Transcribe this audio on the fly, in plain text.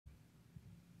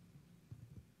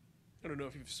I don't know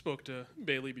if you've spoke to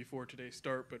Bailey before today's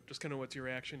start, but just kind of what's your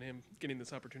reaction to him getting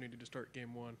this opportunity to start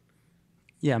game one?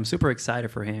 Yeah, I'm super excited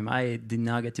for him. I did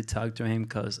not get to talk to him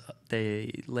because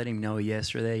they let him know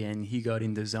yesterday, and he got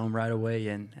in the zone right away.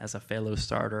 And as a fellow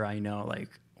starter, I know, like,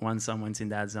 once someone's in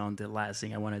that zone, the last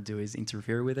thing I want to do is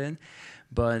interfere with it.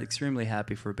 But extremely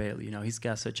happy for Bailey. You know, he's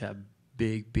got such a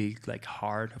big, like,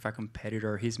 heart of a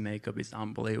competitor. His makeup is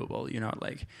unbelievable. You know,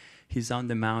 like, he's on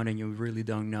the mound, and you really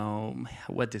don't know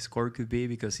what the score could be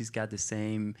because he's got the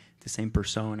same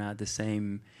persona, the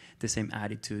same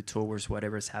attitude towards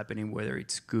whatever's happening, whether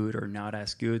it's good or not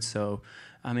as good. So,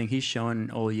 I mean, he's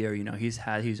shown all year, you know, he's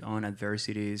had his own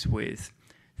adversities with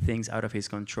things out of his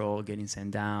control, getting sent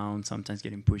down, sometimes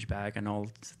getting pushed back and all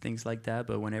things like that.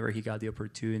 But whenever he got the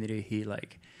opportunity,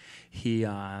 he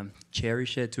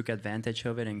cherished it, took advantage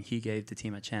of it, and he gave the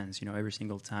team a chance, you know, every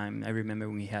single time. I remember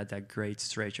when he had that great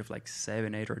stretch of like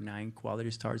 7, 8, or 9 quality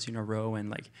starts in a row,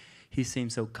 and like he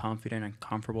seemed so confident and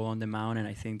comfortable on the mound, and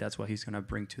I think that's what he's going to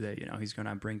bring today. You know, he's going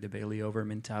to bring the Bailey over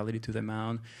mentality to the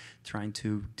mound, trying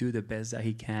to do the best that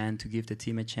he can to give the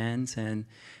team a chance, and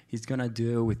he's going to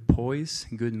do it with poise,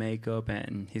 good makeup,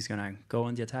 and he's going to go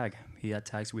on the attack. He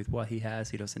attacks with what he has.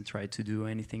 He doesn't try to do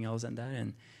anything else than that,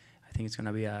 and I think it's going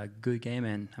to be a good game,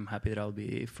 and I'm happy that I'll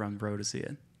be front row to see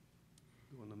it.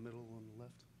 In the middle on the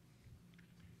left.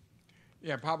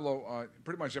 Yeah, Pablo.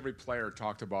 Pretty much every player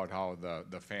talked about how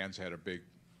the fans had a big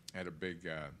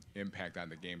impact on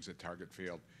the games at Target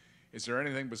Field. Is there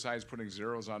anything besides putting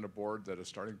zeros on the board that a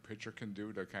starting pitcher can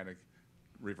do to kind of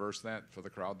reverse that for the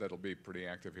crowd that'll be pretty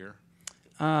active here?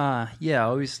 Yeah,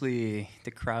 obviously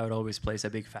the crowd always plays a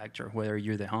big factor. Whether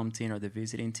you're the home team or the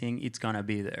visiting team, it's going to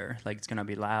be there. Like, it's going to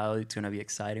be loud, it's going to be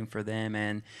exciting for them.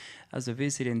 And as a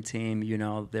visiting team, you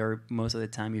know, they're most of the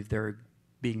time, if they're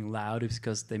being loud, it's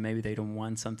because maybe they don't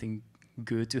want something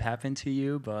good to happen to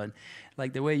you. But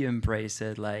like the way you embrace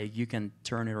it, like you can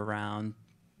turn it around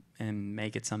and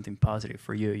make it something positive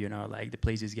for you. You know, like the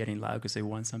place is getting loud because they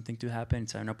want something to happen.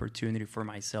 It's an opportunity for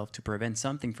myself to prevent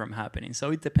something from happening.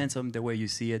 So it depends on the way you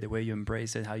see it, the way you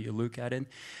embrace it, how you look at it.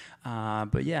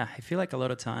 But yeah, I feel like a lot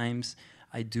of times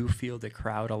I do feel the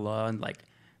crowd a lot. Like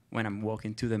when I'm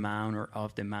walking to the mound or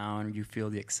off the mound, you feel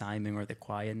the excitement or the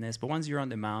quietness. But once you're on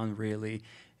the mound, really,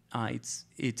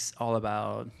 it's all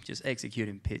about just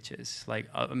executing pitches. Like,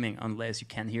 I mean, unless you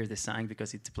can't hear the sign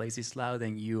because the place is loud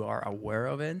and you are aware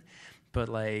of it. But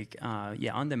like,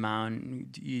 yeah, on the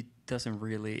mound, it doesn't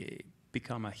really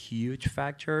become a huge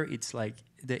factor. It's like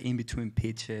the in-between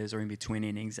pitches or in-between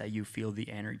innings that you feel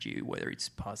the energy, whether it's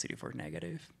positive or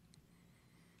negative.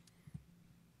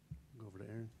 Go over to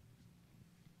Aaron.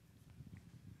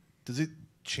 Does it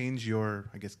change your,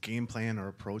 I guess, game plan or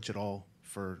approach at all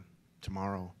for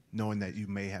tomorrow, knowing that you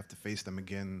may have to face them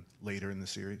again later in the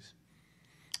series?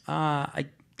 I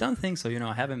don't think so. You know,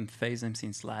 I haven't faced them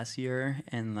since last year,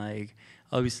 and like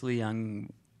obviously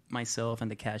myself and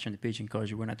the catcher and the pitching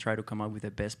coach, we're going to try to come up with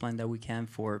the best plan that we can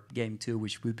for game 2,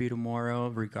 which would be tomorrow,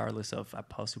 regardless of a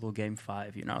possible game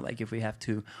 5. You know, like if we have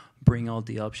to bring all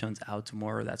the options out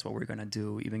tomorrow, that's what we're going to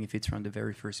do, even if it's from the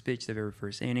very first pitch, the very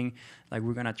first inning. Like,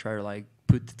 we're going to try to like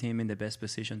put the team in the best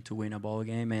position to win a ball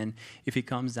game. And if it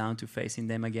comes down to facing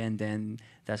them again, then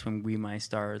that's when we might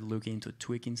start looking into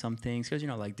tweaking some things. Because, you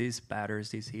know, like these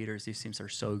batters, these hitters, these teams are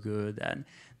so good, and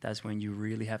that's when you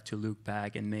really have to look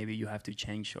back and maybe you have to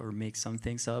change or mix some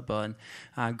things up. But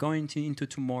going into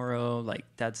tomorrow, like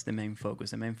that's the main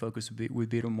focus. The main focus would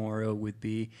be tomorrow would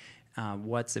be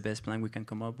what's the best plan we can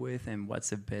come up with, and what's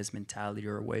the best mentality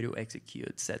or way to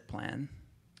execute said plan.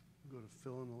 Go to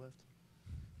Phil on the left.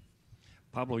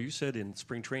 Pablo, you said in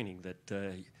spring training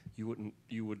that you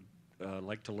would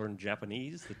like to learn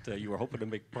Japanese, that you were hoping to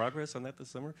make progress on that this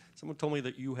summer. Someone told me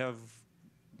that you have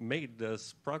made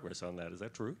progress on that. Is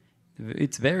that true?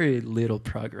 It's very little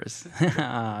progress.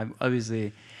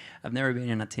 Obviously, I've never been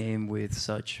in a team with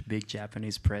such big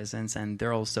Japanese presence, and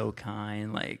they're all so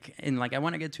kind. I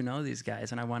want to get to know these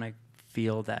guys, and I want to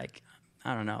feel that,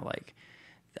 I don't know, like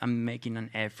I'm making an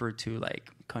effort to like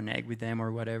connect with them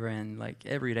or whatever. And like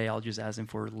every day I'll just ask them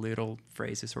for little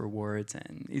phrases or words,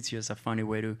 and it's just a funny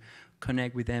way to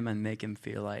connect with them and make them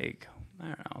feel like, I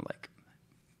don't know, like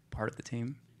part of the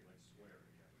team.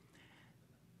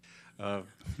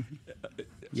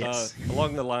 Yes.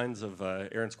 Along the lines of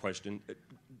Aaron's question,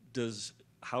 does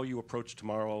how you approach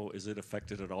tomorrow, is it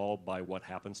affected at all by what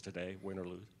happens today, win or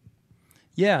lose?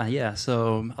 Yeah.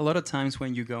 So a lot of times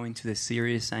when you go into the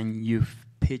series and you've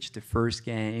pitched the first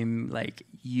game, like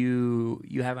you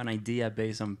have an idea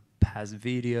based on past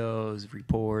videos,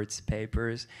 reports,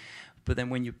 papers. But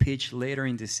then when you pitch later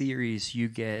in the series, you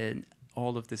get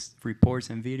all of these reports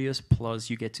and videos, plus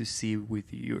you get to see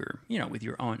with your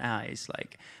own eyes,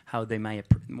 like how they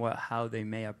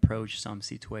may approach some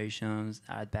situations,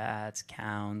 at bats,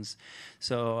 counts.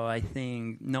 So I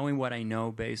think knowing what I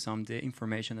know based on the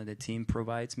information that the team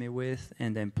provides me with,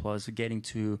 and then plus getting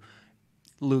to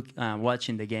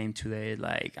watching the game today,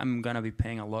 like I'm gonna be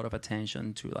paying a lot of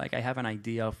attention to, like, I have an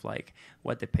idea of like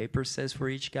what the paper says for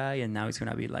each guy, and now it's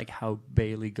gonna be like how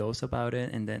Bailey goes about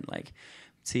it, and then like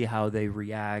see how they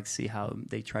react, see how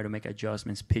they try to make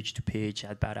adjustments pitch to pitch,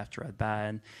 at bat after at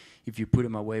bat. If you put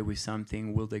them away with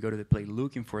something, will they go to the plate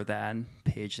looking for that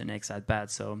pitch the next at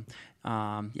bat? So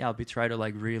I'll be trying to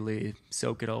like really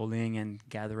soak it all in and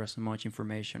gather as much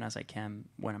information as I can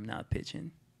when I'm not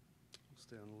pitching.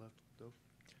 Stay on the left, Dope.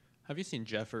 Have you seen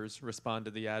Jeffers respond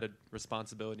to the added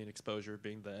responsibility and exposure of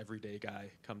being the everyday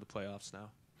guy come to playoffs now?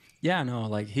 Yeah, no,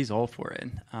 like he's all for it.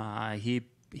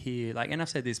 He like, and I've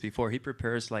said this before, he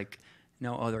prepares like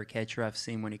no other catcher I've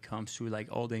seen when it comes to like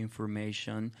all the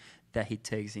information that he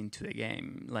takes into the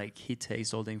game. Like he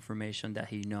takes all the information that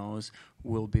he knows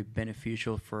will be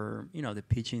beneficial for, the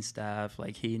pitching staff.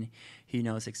 Like he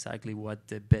knows exactly what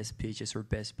the best pitches or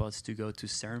best spots to go to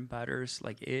certain batters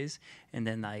like is. And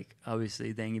then like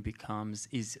obviously then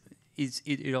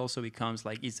it also becomes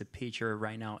like, is the pitcher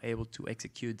right now able to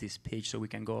execute this pitch so we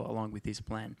can go along with this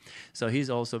plan? So he's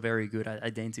also very good at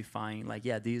identifying like,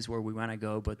 yeah, this is where we want to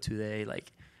go, but today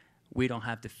like we don't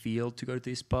have the field to go to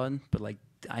this spot, but like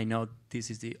I know this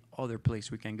is the other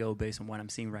place we can go based on what I'm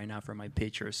seeing right now from my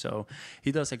pitcher. So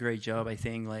he does a great job. I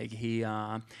think like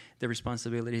the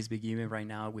responsibility he's been given right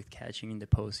now with catching in the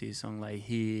postseason, like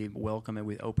he welcomed it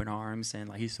with open arms, and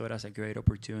like he saw it as a great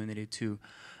opportunity to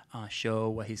show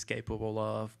what he's capable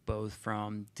of, both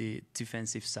from the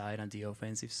defensive side and the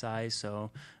offensive side. So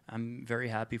I'm very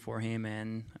happy for him.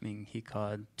 And I mean, he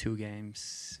caught 2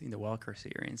 games in the Walker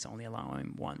series, only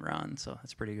allowing 1 run. So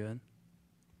that's pretty good.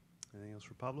 Anything else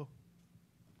for Pablo?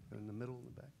 In the middle, in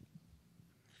the back.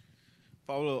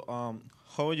 Pablo,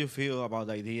 how do you feel about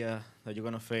the idea that you're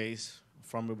going to face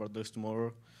Framber Valdez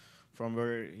tomorrow?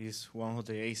 Framber is one of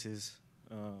the aces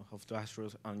of the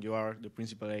Astros, and you are the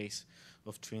principal ace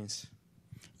of Twins.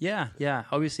 Yeah.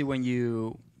 Obviously, when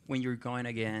you're going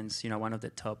against one of the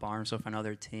top arms of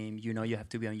another team, you have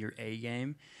to be on your A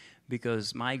game,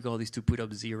 because my goal is to put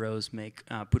up zeros,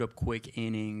 put up quick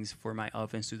innings for my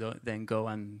offense to then go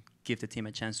and give the team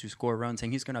a chance to score runs.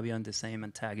 And he's going to be on the same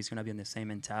attack. He's going to be on the same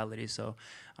mentality. So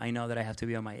I know that I have to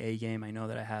be on my A game. I know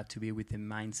that I have to be with the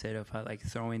mindset of like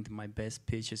throwing my best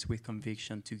pitches with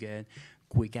conviction to get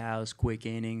quick outs, quick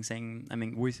innings. And I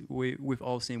mean, we've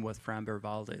all seen what Framber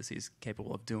Valdez is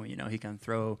capable of doing. He can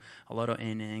throw a lot of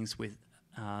innings with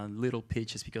little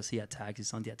pitches because he attacks.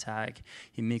 He's on the attack.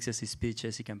 He mixes his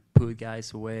pitches. He can put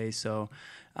guys away. So,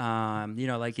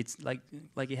 like it's like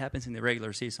it happens in the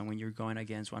regular season when you're going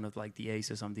against one of like the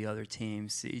aces on the other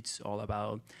teams. It's all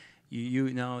about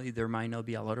there might not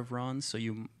be a lot of runs, so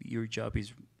your job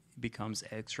becomes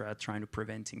extra trying to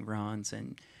preventing runs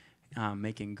and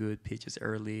making good pitches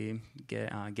early,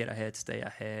 get ahead, stay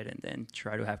ahead, and then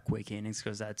try to have quick innings,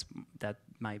 because that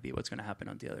might be what's going to happen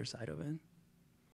on the other side of it.